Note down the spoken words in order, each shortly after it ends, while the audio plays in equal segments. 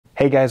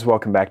Hey guys,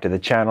 welcome back to the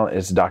channel.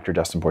 It's Dr.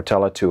 Dustin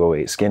Portela,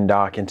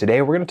 208SkinDoc, and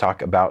today we're going to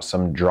talk about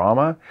some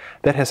drama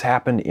that has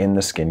happened in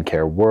the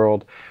skincare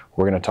world.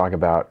 We're going to talk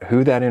about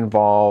who that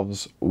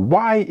involves,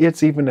 why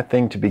it's even a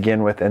thing to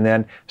begin with, and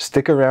then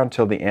stick around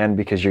till the end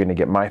because you're going to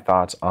get my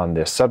thoughts on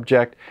this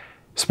subject.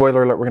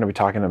 Spoiler alert, we're going to be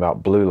talking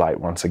about blue light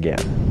once again.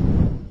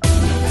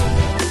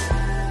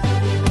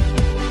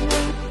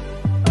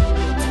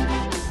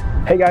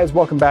 Hey guys,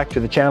 welcome back to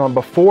the channel.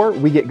 Before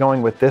we get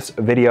going with this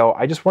video,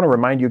 I just want to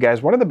remind you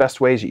guys, one of the best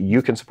ways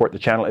you can support the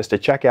channel is to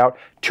check out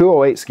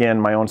 208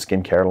 Skin, my own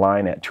skincare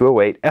line at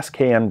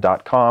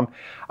 208SKN.com.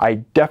 I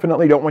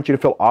definitely don't want you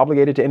to feel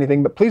obligated to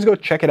anything, but please go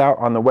check it out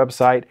on the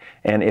website.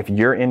 And if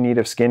you're in need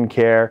of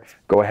skincare,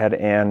 go ahead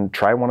and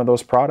try one of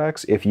those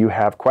products. If you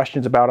have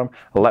questions about them,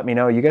 let me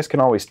know. You guys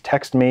can always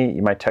text me.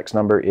 My text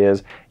number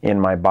is in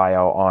my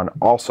bio on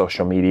all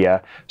social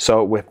media.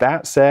 So with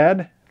that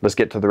said, let's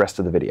get to the rest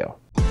of the video.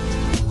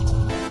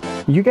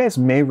 You guys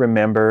may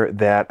remember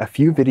that a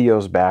few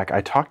videos back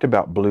I talked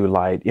about blue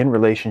light in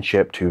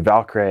relationship to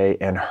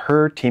Valkyrie and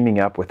her teaming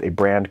up with a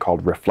brand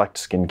called Reflect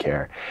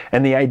Skincare.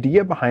 And the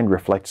idea behind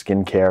Reflect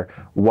Skincare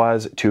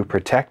was to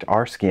protect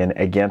our skin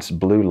against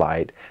blue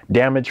light,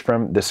 damage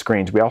from the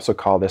screens. We also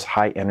call this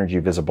high energy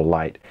visible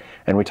light.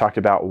 And we talked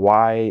about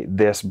why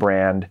this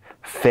brand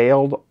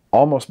failed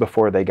almost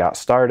before they got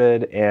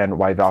started and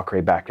why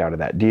Valkyrie backed out of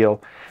that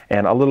deal,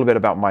 and a little bit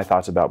about my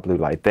thoughts about blue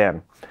light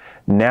then.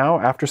 Now,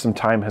 after some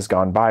time has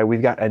gone by,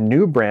 we've got a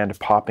new brand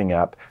popping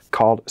up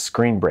called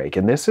Screenbreak,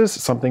 and this is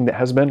something that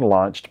has been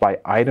launched by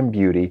Item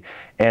Beauty,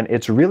 and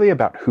it's really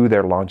about who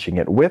they're launching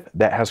it with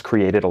that has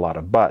created a lot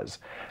of buzz.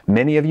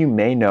 Many of you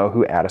may know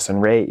who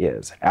Addison Rae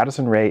is.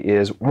 Addison Rae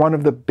is one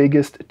of the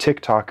biggest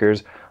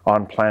TikTokers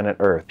on planet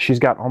Earth. She's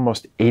got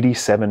almost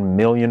 87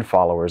 million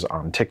followers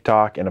on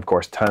TikTok and of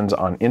course tons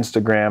on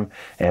Instagram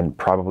and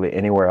probably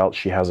anywhere else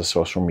she has a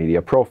social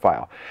media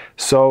profile.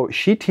 So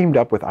she teamed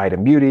up with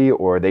Item Beauty,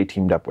 or they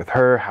teamed up with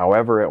her,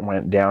 however it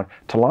went down,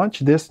 to launch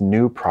this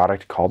new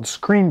product called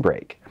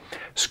Screenbreak.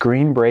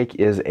 Screenbreak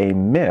is a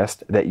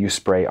mist that you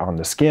spray on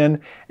the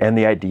skin, and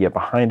the idea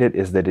behind it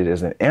is that it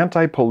is an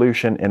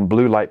anti-pollution and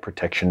blue light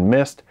protection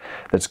mist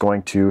that's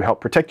going to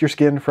help protect your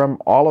skin from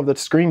all of the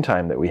screen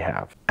time that we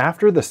have.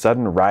 After the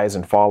sudden rise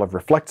and fall of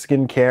Reflect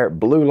Skincare,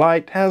 blue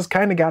light has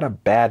kind of got a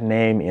bad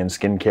name in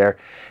skincare.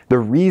 The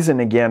reason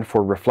again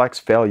for Reflect's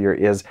failure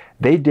is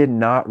they did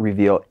not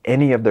reveal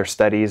any of their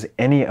studies,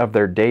 any of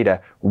their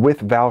data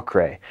with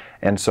Valkyrie.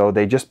 And so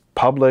they just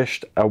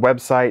published a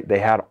website, they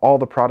had all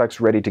the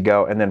products ready to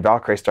go, and then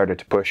Valkyrie started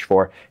to push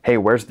for, hey,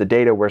 where's the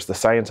data, where's the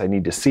science, I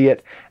need to see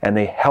it. And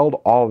they held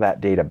all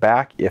that data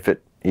back, if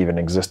it even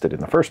existed in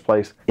the first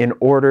place, in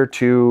order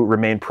to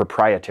remain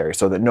proprietary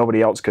so that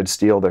nobody else could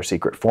steal their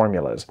secret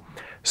formulas.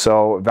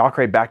 So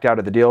Valkyrie backed out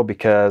of the deal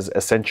because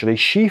essentially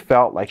she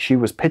felt like she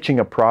was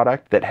pitching a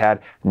product that had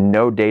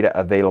no data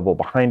available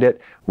behind it.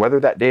 Whether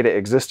that data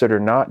existed or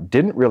not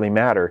didn't really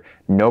matter.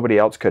 Nobody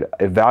else could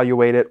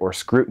evaluate it or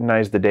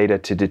scrutinize the data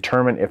to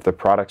determine if the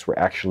products were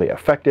actually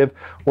effective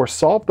or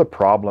solve the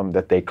problem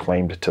that they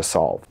claimed to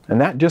solve.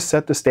 And that just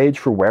set the stage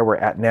for where we're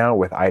at now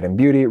with Item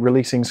Beauty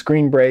releasing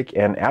Screenbreak,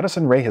 and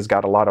Addison Rae has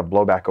got a lot of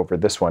blowback over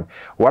this one.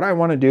 What I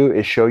want to do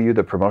is show you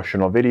the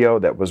promotional video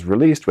that was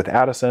released with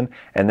Addison,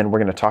 and then we're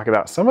going to talk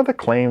about some of the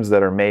claims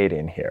that are made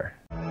in here.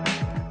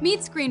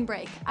 Meet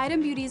Screenbreak,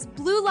 Item Beauty's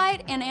blue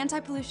light and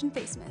anti-pollution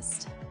face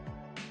mist.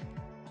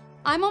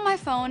 I'm on my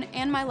phone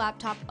and my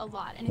laptop a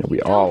lot, and if we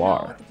you all don't know,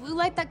 are. the blue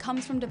light that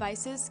comes from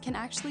devices can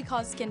actually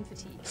cause skin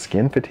fatigue.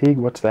 Skin fatigue?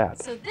 What's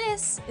that? So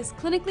this is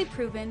clinically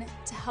proven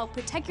to help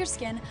protect your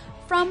skin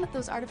from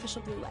those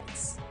artificial blue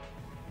lights.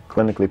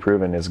 Clinically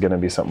proven is going to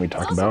be something we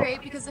talk It's also about.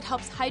 great because it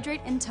helps hydrate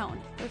and tone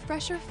for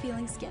fresher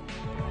feeling skin.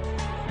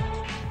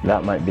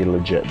 That might be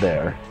legit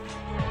there.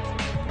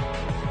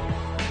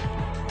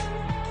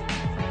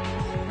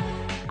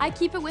 I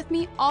keep it with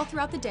me all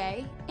throughout the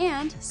day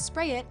and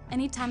spray it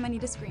anytime I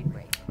need a screen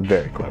break.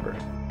 Very clever.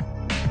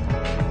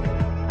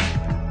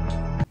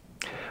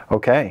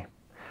 Okay,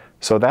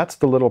 so that's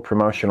the little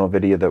promotional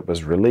video that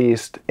was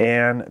released,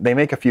 and they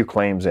make a few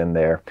claims in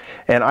there.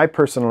 And I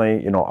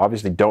personally,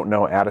 obviously don't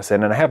know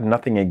Addison, and I have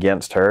nothing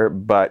against her,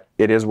 but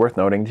it is worth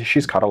noting that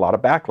she's caught a lot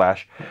of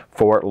backlash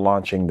for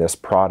launching this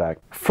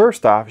product.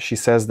 First off, she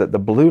says that the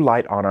blue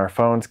light on our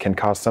phones can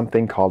cause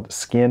something called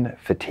skin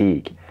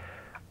fatigue.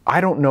 I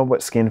don't know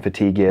what skin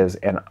fatigue is,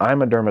 and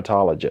I'm a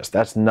dermatologist.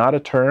 That's not a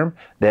term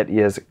that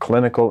is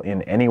clinical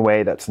in any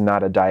way. That's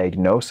not a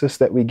diagnosis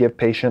that we give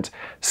patients.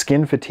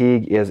 Skin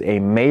fatigue is a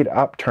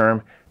made-up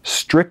term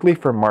strictly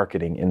for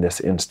marketing in this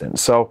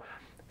instance. So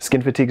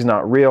skin fatigue is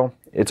not real.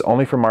 It's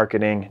only for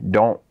marketing.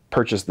 Don't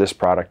purchase this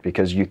product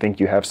because you think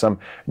you have some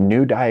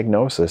new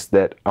diagnosis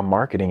that a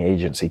marketing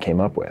agency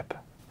came up with.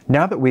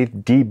 Now that we've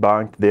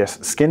debunked this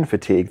skin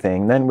fatigue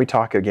thing, then we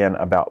talk again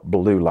about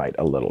blue light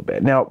a little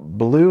bit. Now,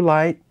 blue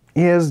light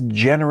is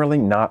generally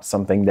not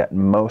something that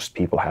most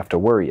people have to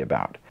worry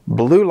about.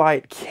 Blue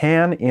light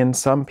can, in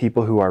some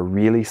people who are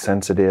really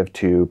sensitive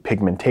to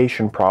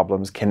pigmentation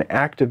problems, can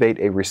activate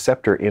a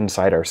receptor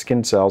inside our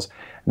skin cells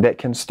that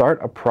can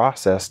start a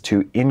process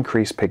to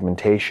increase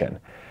pigmentation.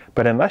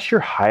 But unless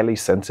you're highly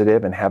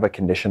sensitive and have a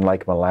condition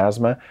like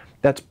melasma,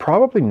 that's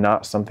probably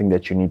not something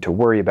that you need to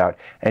worry about,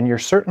 and you're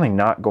certainly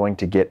not going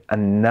to get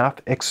enough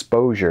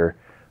exposure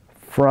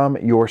from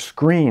your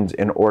screens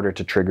in order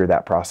to trigger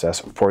that process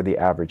for the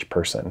average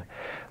person.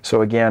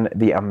 So again,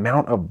 the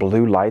amount of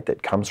blue light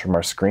that comes from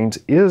our screens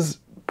is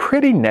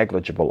pretty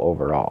negligible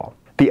overall.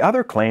 The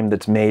other claim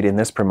that's made in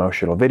this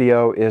promotional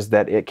video is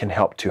that it can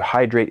help to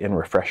hydrate and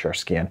refresh our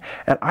skin,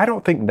 and I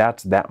don't think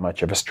that's that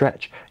much of a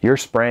stretch. You're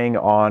spraying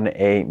on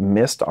a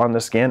mist on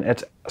the skin,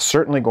 it's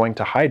certainly going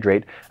to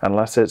hydrate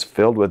unless it's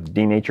filled with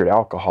denatured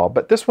alcohol,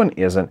 but this one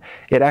isn't.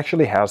 It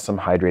actually has some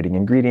hydrating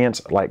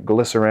ingredients like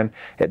glycerin.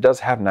 It does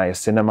have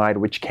niacinamide,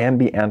 which can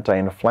be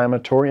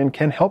anti-inflammatory and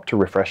can help to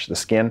refresh the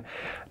skin.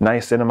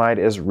 Niacinamide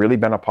has really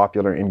been a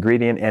popular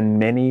ingredient, and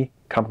many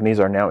companies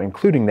are now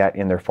including that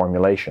in their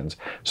formulations.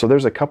 So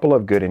there's a couple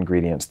of good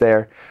ingredients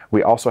there.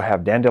 We also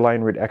have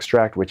dandelion root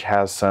extract, which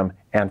has some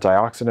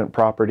antioxidant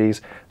properties,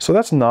 so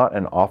that's not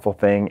an awful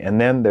thing. And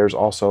then there's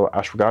also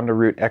ashwagandha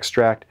root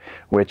extract,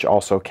 which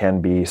also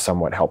can be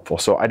somewhat helpful.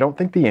 So I don't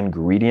think the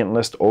ingredient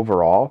list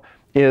overall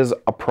is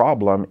a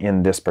problem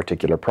in this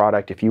particular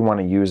product. If you want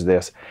to use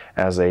this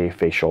as a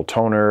facial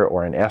toner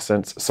or an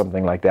essence,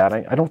 something like that,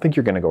 I don't think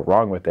you're going to go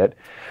wrong with it.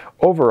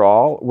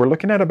 Overall, we're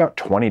looking at about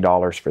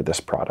 $20 for this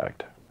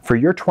product. For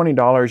your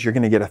 $20, you're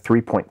going to get a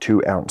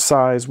 3.2 ounce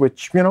size,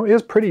 which, you know,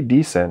 is pretty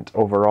decent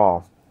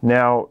overall.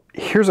 Now,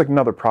 here's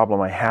another problem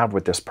I have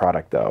with this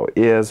product though,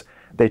 is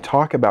they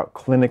talk about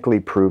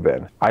clinically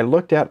proven. I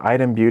looked at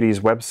Item Beauty's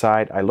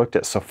website, I looked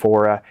at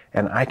Sephora,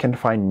 and I can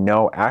find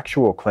no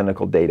actual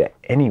clinical data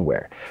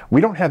anywhere.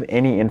 We don't have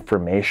any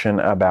information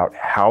about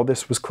how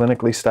this was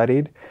clinically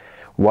studied.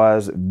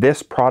 Was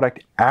this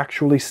product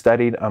actually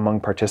studied among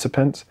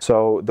participants?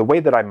 So the way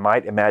that I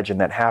might imagine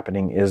that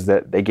happening is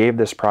that they gave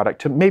this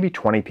product to maybe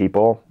 20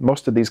 people.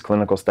 Most of these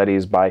clinical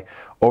studies by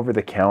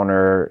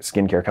over-the-counter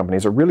skincare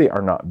companies really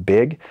are not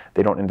big.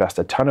 They don't invest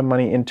a ton of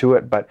money into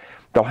it, but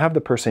they'll have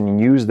the person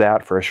use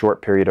that for a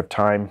short period of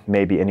time,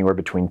 maybe anywhere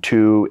between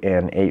 2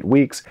 and 8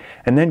 weeks,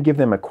 and then give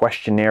them a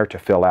questionnaire to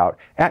fill out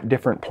at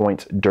different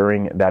points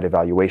during that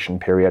evaluation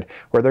period,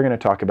 where they're going to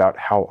talk about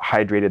how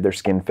hydrated their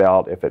skin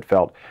felt, if it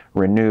felt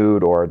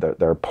renewed, or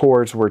their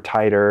pores were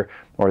tighter,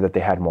 or that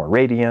they had more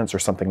radiance or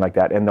something like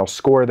that, and they'll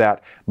score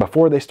that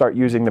before they start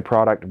using the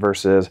product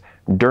versus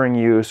during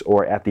use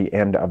or at the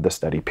end of the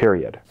study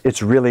period.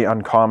 It's really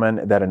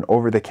uncommon that an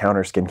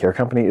over-the-counter skincare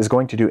company is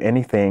going to do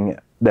anything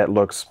that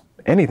looks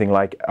anything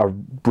like a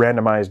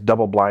randomized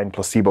double-blind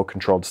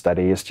placebo-controlled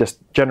study. It's just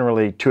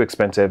generally too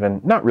expensive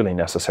and not really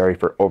necessary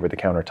for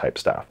over-the-counter type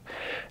stuff.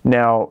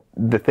 Now,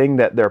 the thing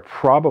that they're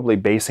probably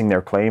basing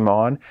their claim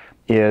on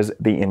is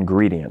the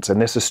ingredients, and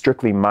this is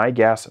strictly my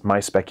guess, my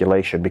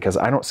speculation, because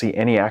I don't see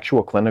any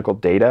actual clinical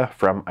data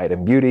from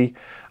Item Beauty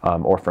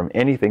or from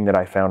anything that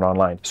I found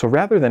online. So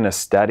rather than a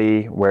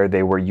study where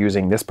they were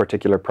using this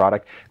particular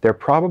product, they're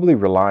probably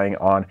relying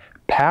on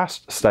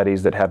past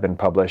studies that have been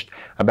published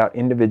about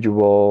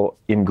individual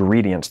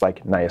ingredients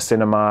like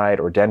niacinamide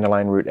or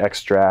dandelion root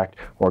extract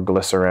or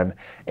glycerin,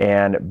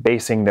 and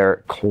basing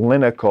their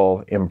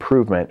clinical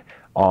improvement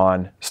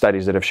on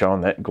studies that have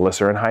shown that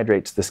glycerin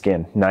hydrates the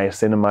skin.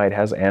 Niacinamide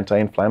has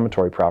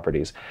anti-inflammatory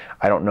properties.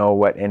 I don't know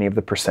what any of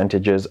the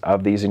percentages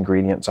of these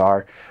ingredients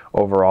are.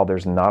 Overall,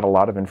 there's not a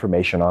lot of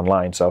information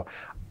online. So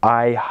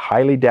I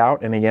highly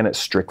doubt, and again, it's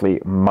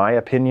strictly my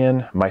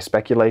opinion, my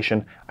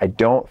speculation, I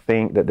don't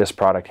think that this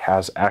product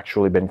has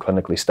actually been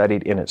clinically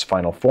studied in its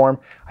final form.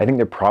 I think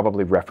they're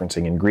probably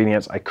referencing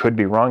ingredients. I could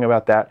be wrong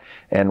about that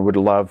and would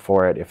love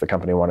for it if the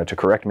company wanted to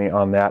correct me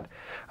on that.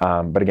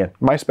 But again,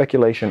 my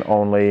speculation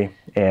only,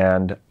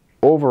 and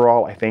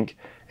overall, I think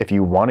if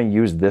you want to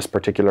use this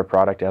particular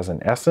product as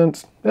an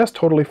essence, that's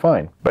totally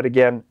fine. But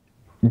again,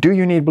 do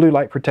you need blue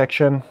light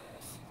protection?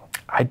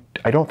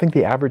 I don't think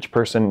the average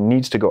person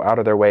needs to go out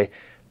of their way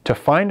to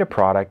find a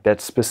product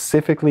that's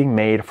specifically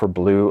made for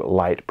blue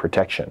light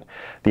protection.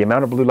 The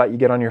amount of blue light you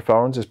get on your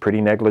phones is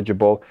pretty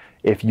negligible.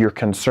 If you're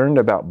concerned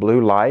about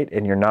blue light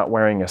and you're not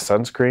wearing a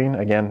sunscreen,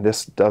 again,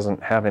 this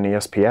doesn't have any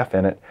SPF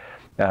in it,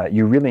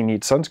 you really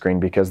need sunscreen,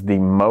 because the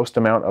most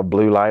amount of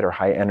blue light or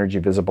high energy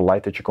visible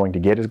light that you're going to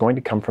get is going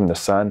to come from the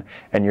sun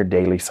and your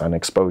daily sun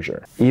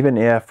exposure. Even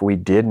if we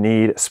did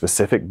need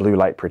specific blue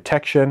light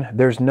protection,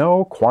 there's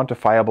no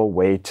quantifiable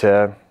way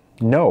to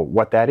know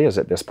what that is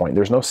at this point.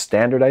 There's no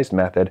standardized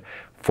method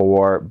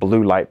for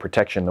blue light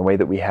protection the way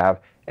that we have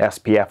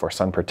SPF or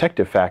sun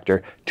protective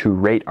factor to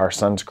rate our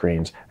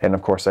sunscreens. And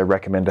of course, I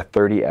recommend a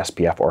 30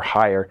 SPF or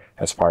higher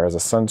as far as a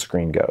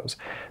sunscreen goes.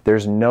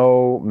 There's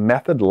no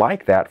method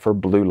like that for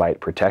blue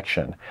light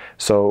protection.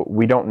 So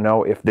we don't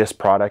know if this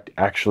product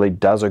actually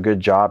does a good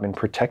job in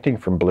protecting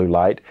from blue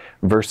light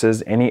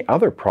versus any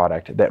other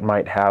product that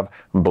might have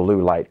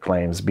blue light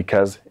claims,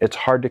 because it's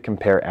hard to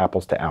compare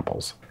apples to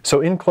apples.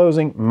 So in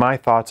closing, my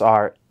thoughts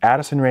are,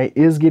 Addison Rae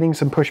is getting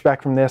some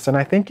pushback from this, and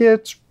I think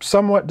it's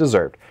somewhat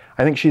deserved.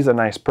 I think she's a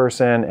nice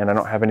person, and I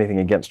don't have anything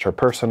against her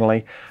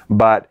personally,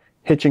 but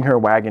hitching her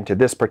wagon to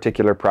this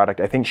particular product,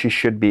 I think she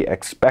should be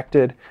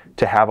expected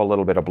to have a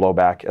little bit of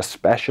blowback,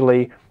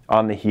 especially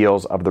on the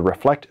heels of the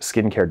Reflect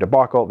skincare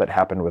debacle that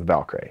happened with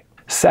Valkyrie.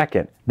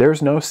 Second,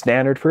 there's no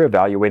standard for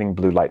evaluating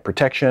blue light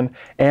protection,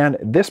 and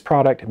this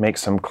product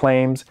makes some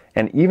claims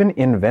and even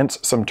invents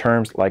some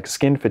terms like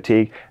skin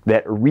fatigue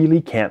that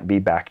really can't be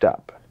backed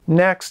up.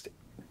 Next,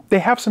 they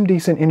have some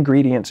decent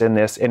ingredients in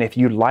this, and if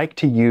you like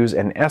to use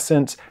an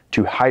essence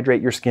to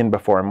hydrate your skin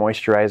before a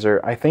moisturizer,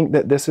 I think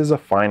that this is a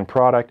fine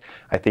product.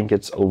 I think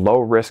it's low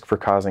risk for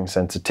causing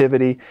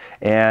sensitivity,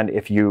 and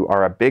if you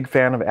are a big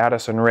fan of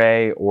Addison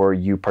Rae, or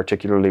you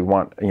particularly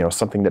want,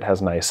 something that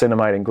has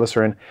niacinamide and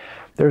glycerin,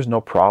 there's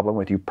no problem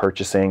with you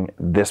purchasing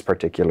this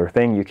particular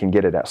thing. You can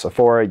get it at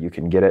Sephora, you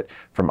can get it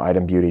from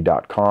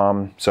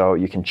itembeauty.com, so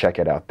you can check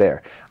it out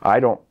there. I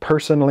don't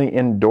personally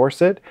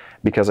endorse it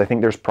because I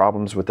think there's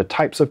problems with the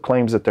types of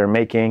claims that they're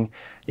making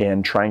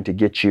in trying to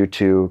get you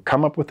to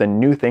come up with a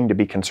new thing to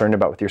be concerned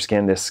about with your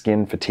skin, this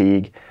skin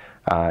fatigue,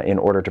 in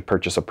order to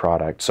purchase a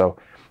product. So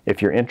if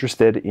you're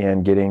interested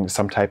in getting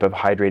some type of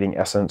hydrating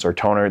essence or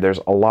toner, there's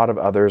a lot of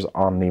others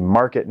on the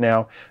market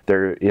now.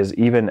 There is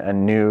even a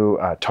new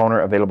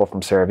toner available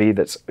from CeraVe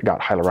that's got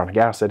hyaluronic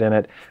acid in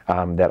it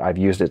that I've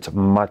used. It's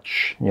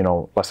much,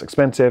 less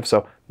expensive,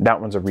 so that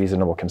one's a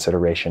reasonable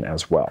consideration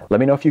as well.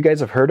 Let me know if you guys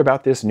have heard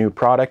about this new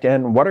product,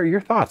 and what are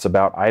your thoughts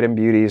about Item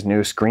Beauty's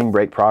new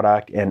Screenbreak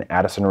product and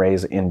Addison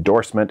Rae's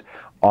endorsement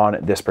on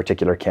this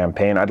particular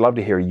campaign. I'd love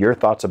to hear your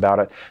thoughts about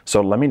it,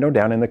 so let me know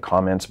down in the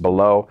comments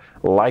below.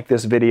 Like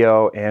this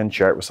video and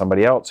share it with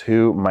somebody else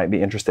who might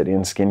be interested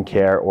in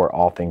skincare or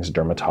all things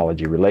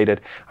dermatology related.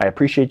 I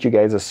appreciate you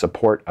guys'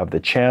 support of the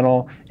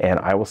channel, and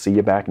I will see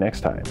you back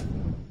next time.